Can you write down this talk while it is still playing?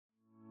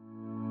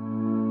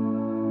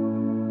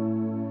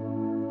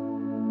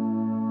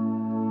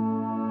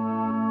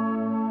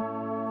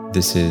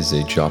This is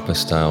a japa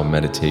style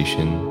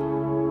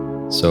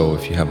meditation, so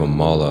if you have a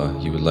mala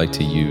you would like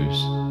to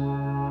use,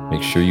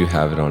 make sure you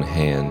have it on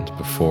hand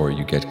before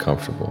you get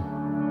comfortable.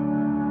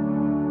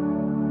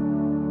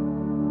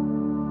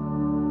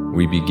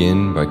 We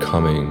begin by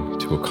coming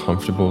to a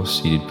comfortable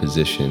seated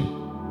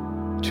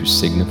position to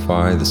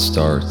signify the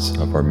start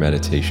of our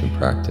meditation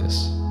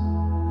practice.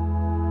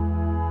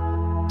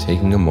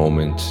 Taking a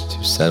moment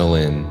to settle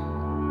in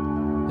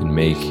and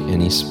make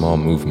any small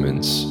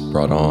movements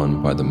brought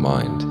on by the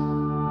mind.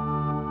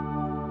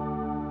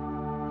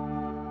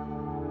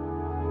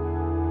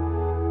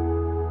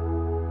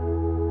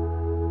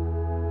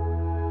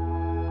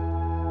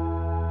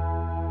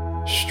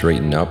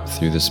 Straighten up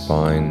through the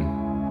spine,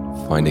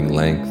 finding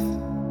length,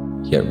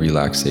 yet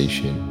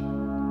relaxation.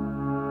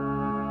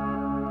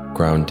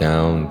 Ground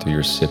down through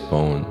your sit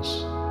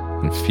bones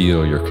and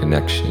feel your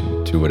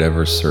connection to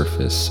whatever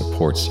surface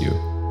supports you.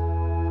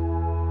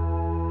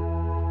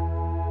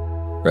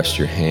 Rest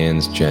your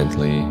hands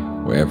gently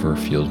wherever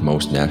feels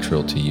most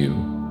natural to you,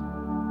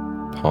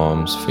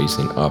 palms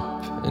facing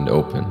up and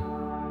open.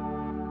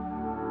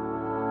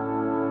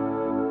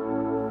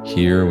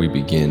 Here we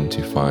begin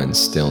to find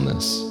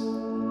stillness.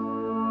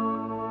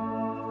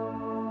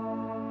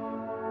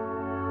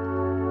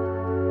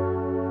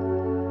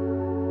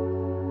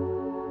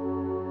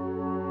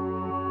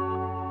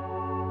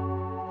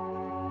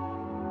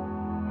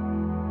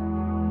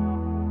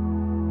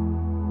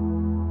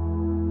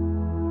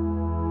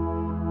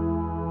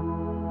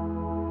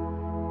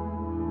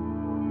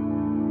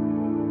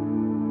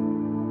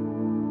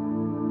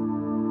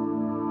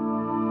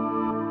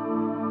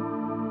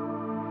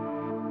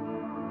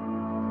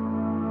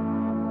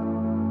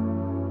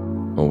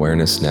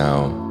 Awareness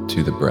now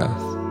to the breath,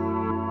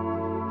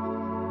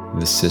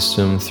 the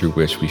system through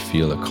which we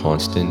feel a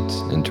constant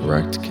and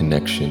direct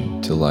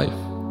connection to life.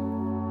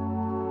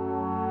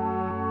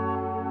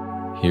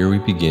 Here we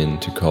begin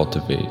to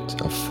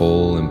cultivate a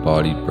full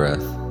embodied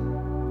breath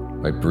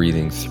by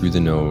breathing through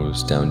the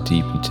nose down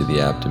deep into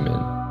the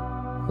abdomen,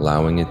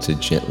 allowing it to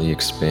gently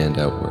expand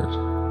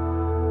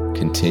outward,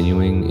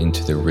 continuing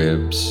into the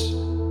ribs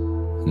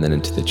and then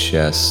into the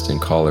chest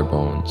and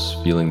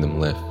collarbones, feeling them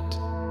lift.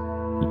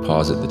 We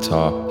pause at the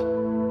top,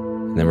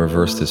 and then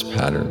reverse this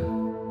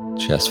pattern.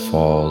 Chest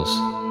falls,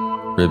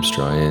 ribs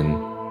draw in,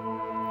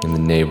 and the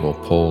navel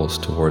pulls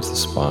towards the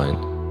spine,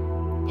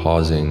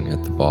 pausing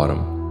at the bottom.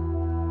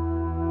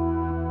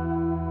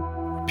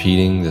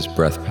 Repeating this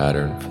breath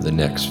pattern for the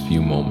next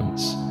few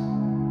moments.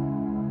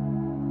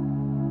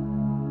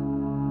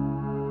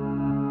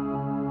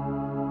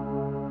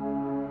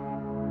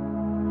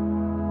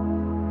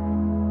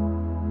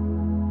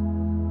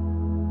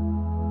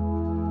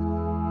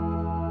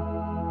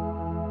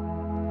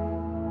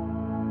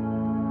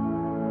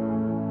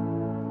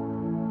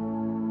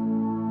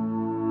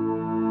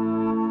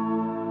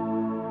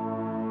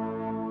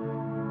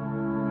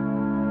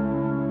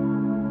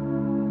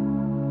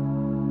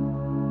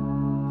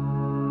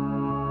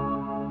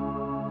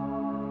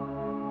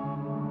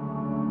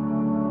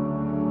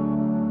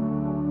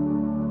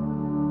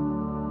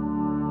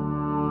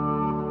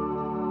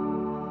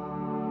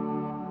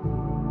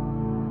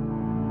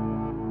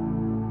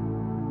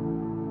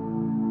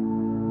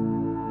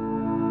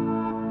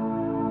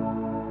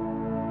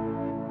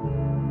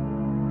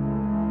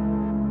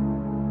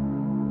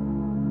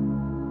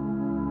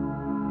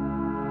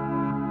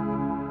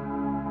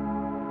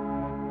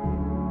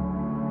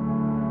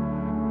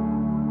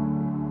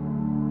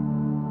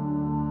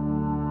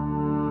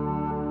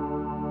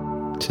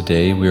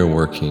 Today we are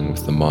working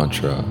with the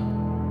mantra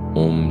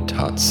Om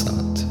Tat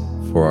Sat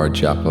for our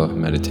japa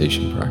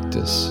meditation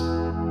practice.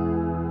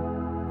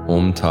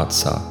 Om Tat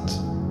Sat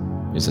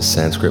is a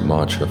Sanskrit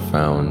mantra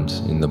found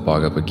in the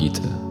Bhagavad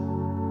Gita.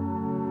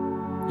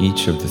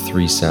 Each of the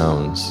three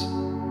sounds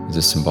is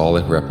a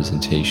symbolic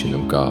representation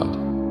of God.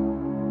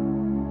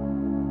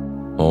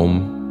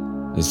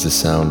 Om is the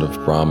sound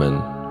of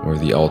Brahman, or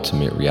the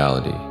ultimate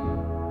reality.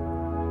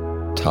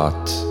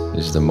 Tat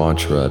is the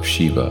mantra of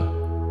Shiva.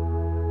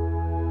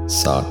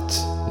 Sat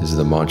is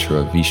the mantra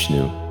of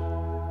Vishnu,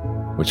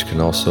 which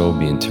can also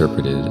be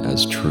interpreted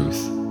as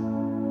truth.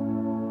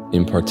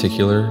 In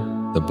particular,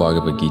 the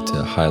Bhagavad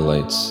Gita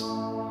highlights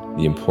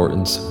the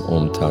importance of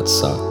Om Tat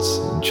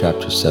Sat in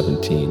chapter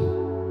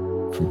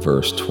 17, from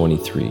verse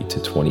 23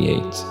 to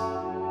 28.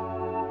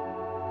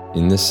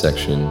 In this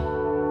section,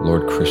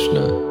 Lord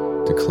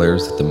Krishna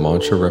declares that the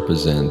mantra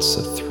represents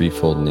a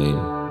threefold name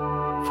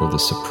for the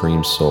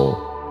Supreme Soul,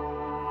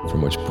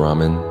 from which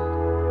Brahman,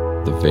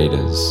 the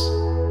Vedas,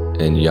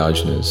 and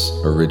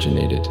Yajnas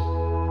originated.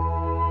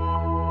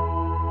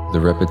 The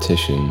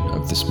repetition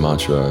of this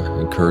mantra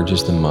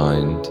encourages the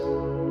mind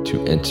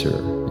to enter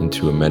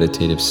into a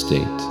meditative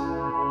state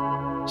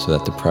so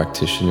that the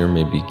practitioner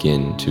may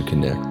begin to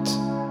connect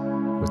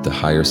with the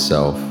higher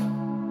self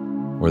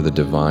or the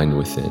divine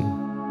within.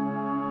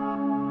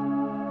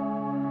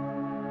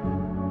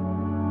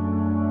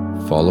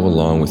 Follow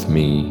along with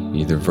me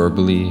either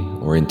verbally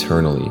or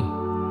internally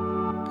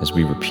as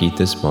we repeat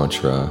this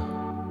mantra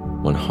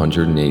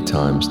 108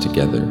 times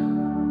together.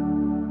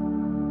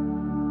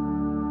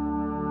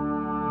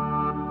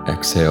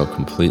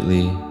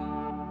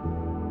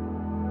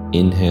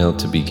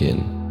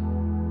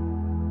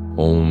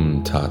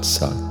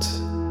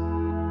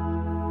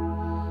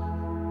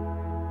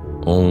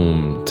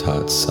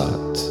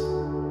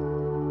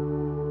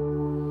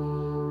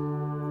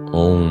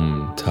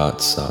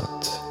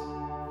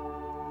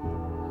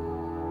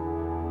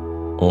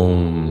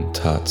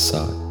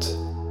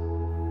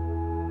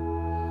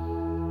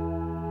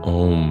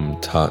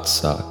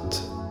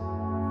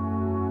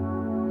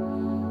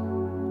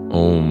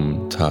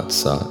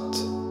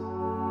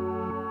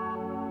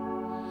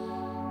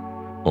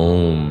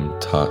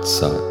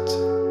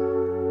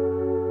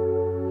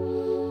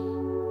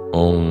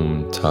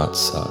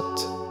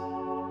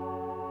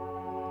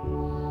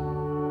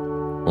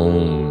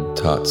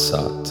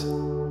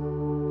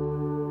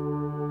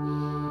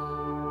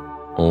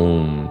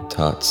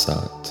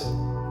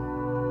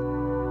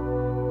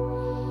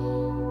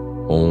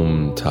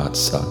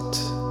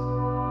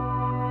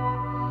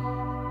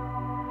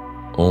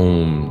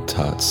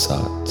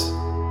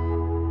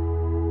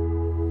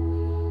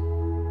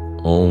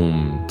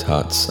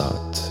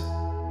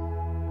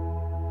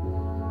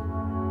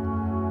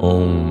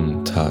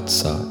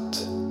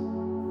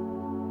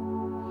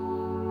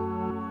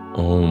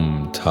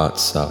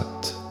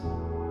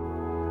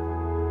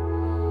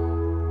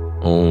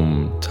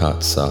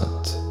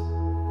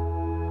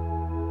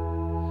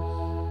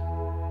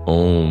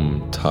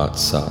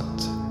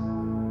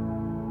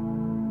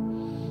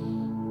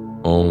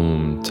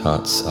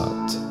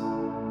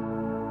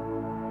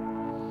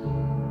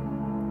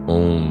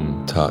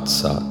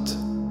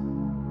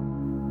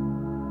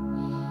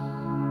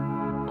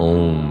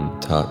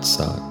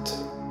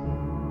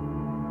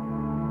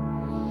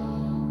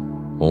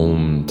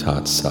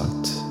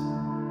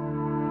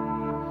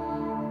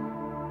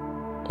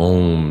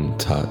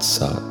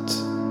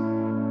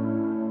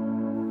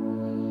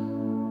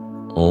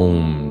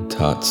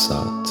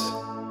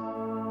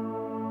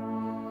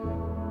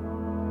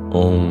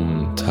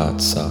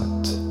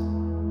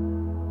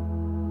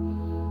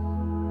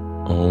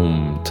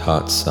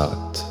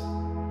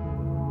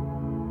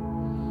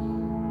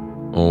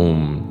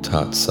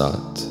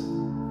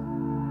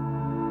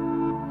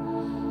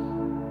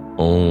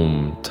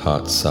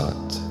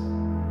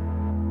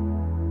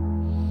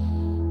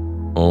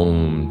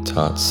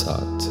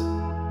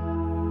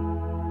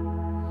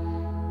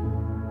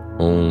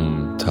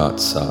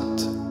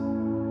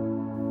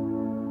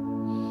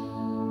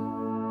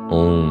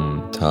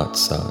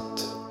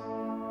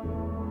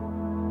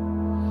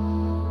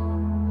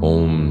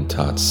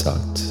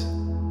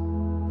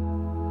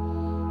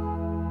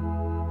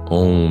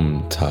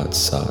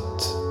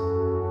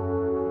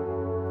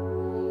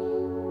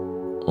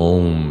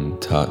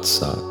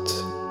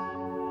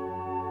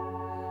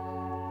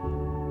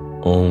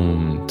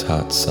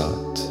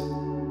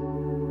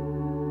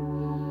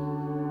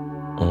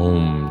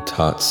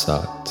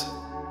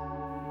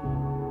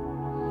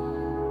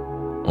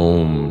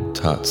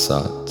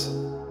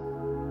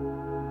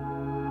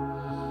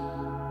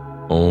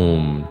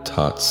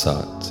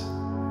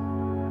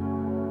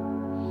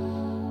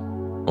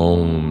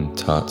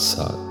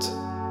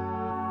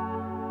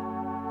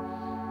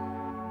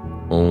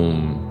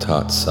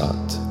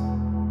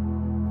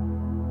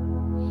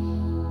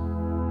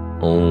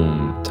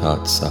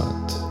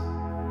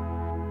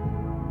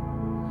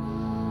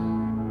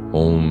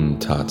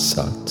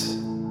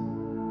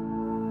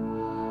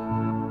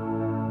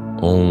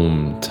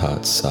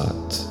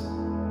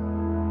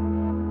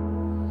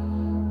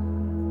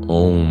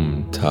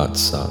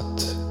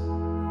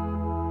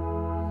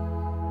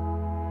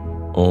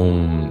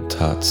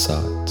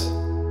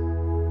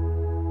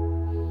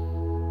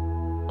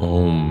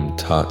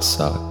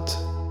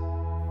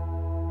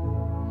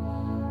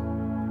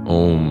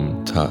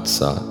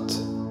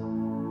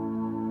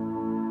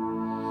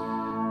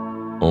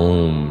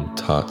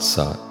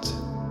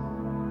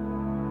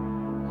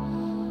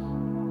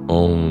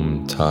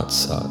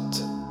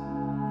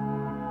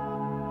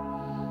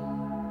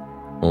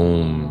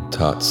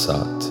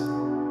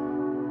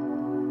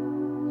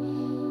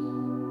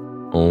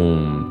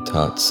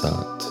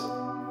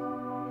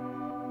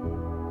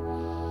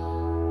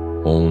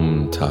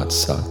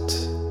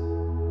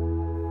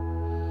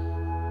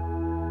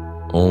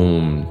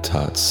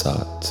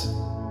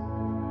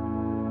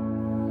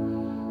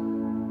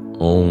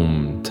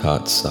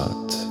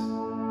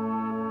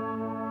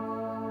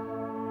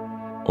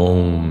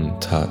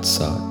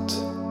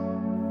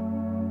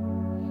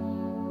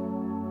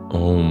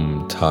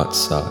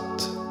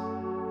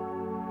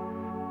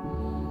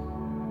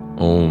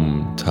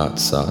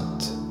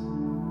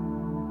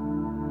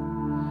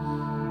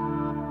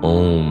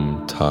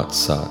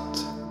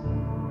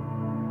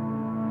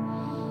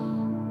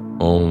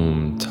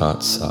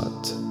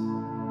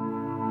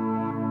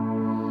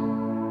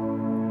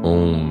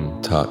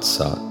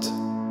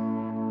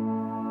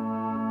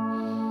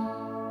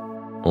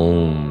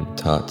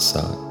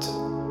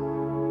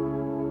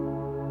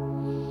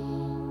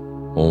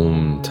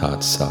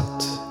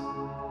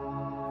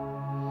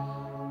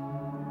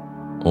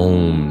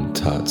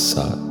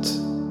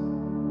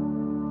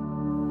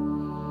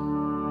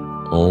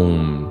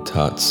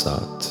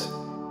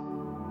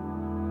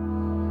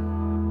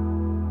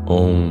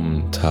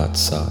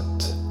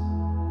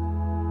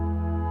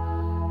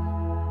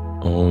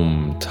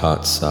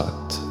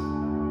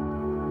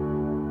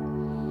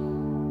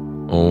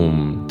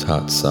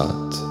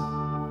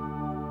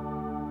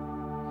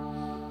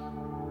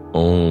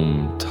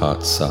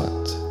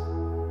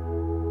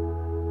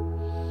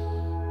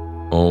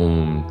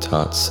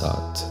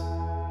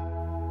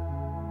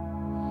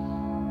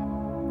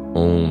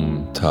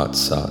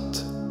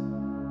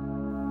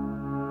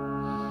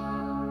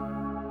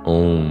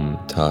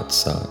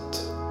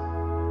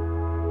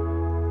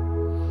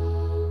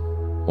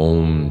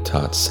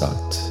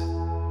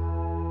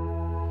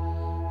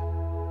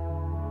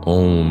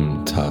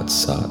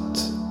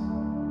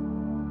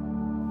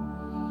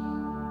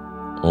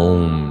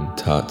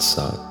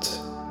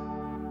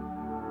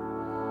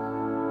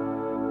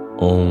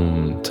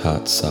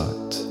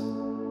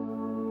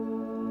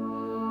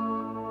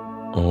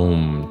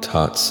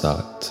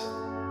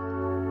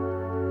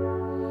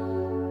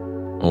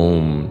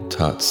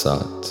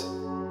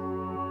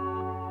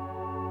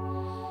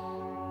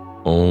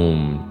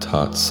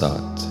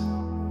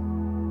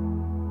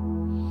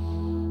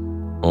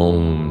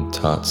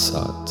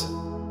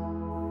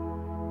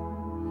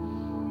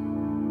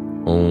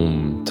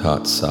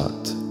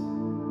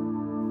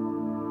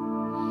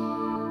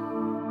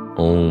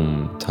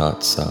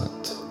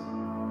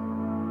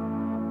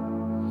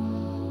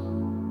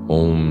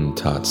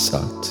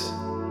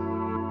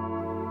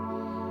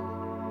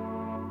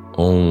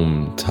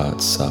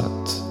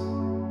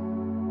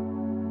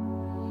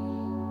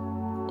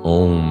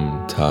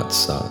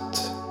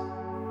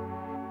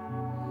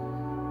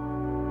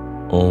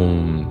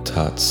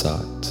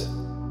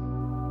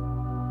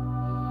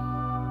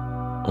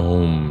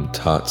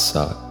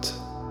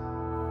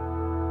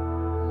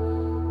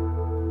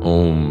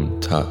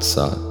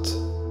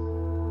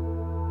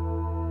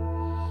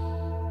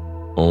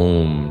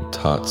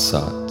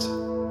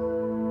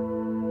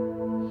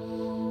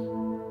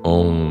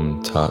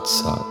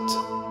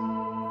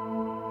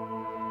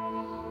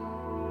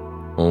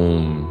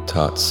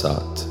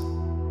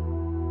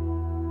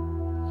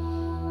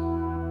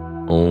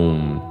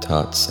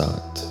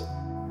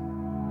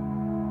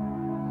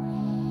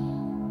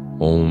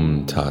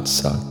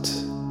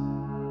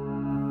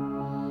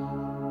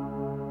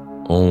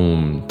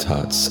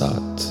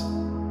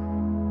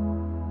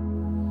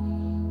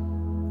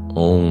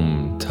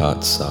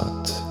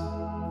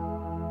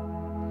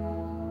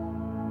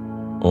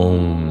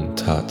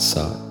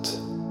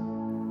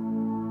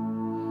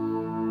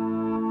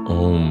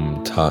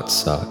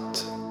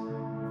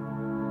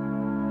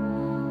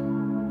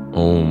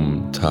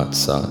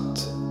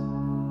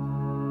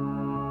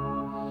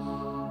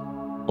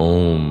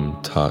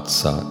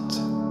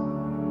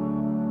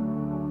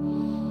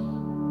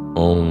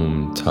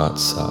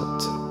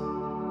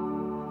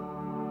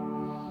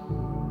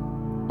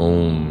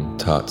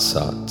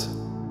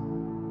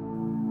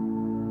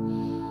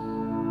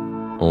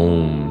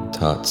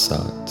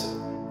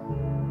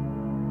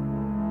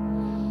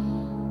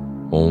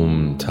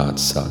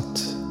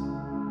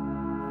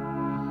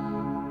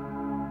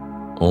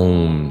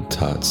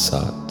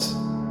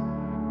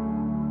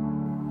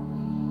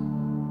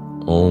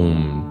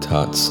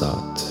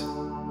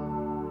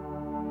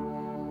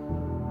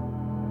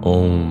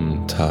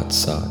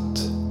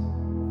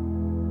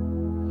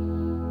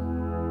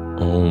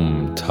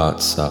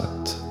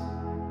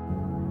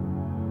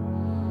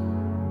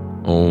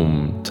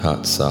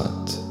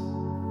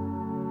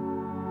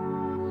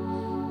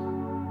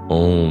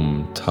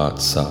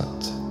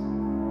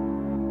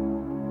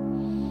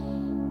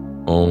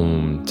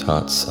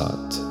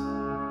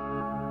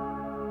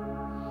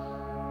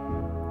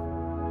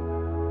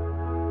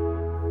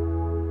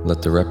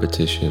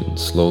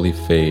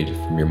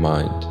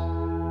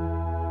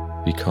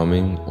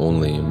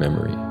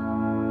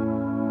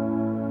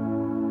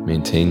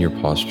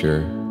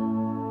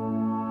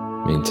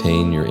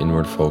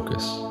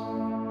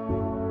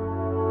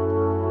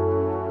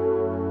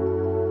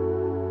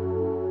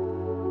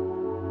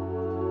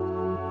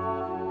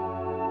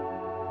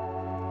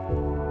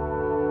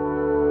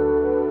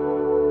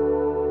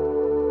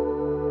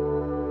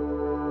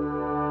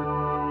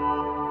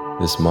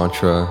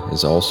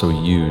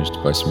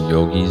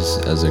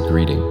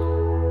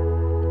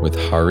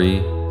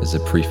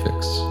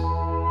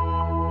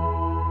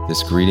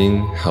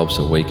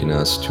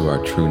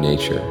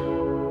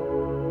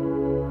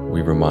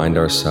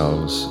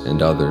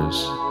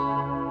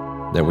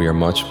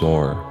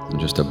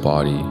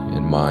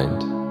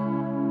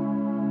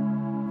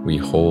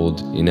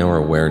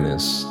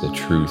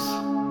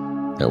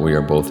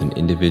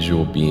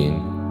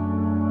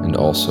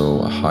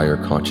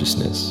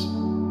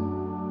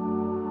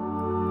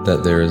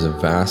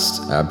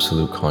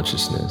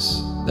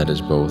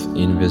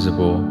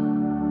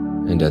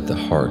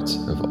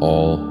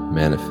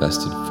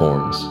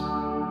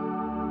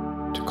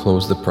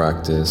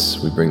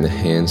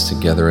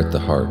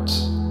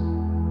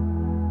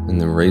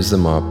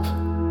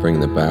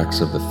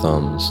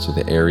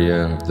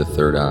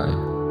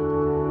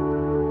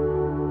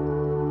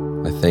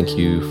 I thank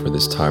you for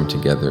this time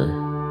together,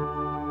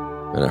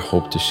 and I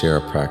hope to share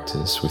a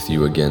practice with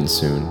you again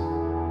soon.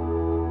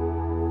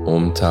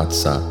 Om Tat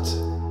Sat.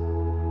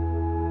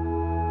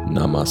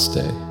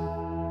 Namaste.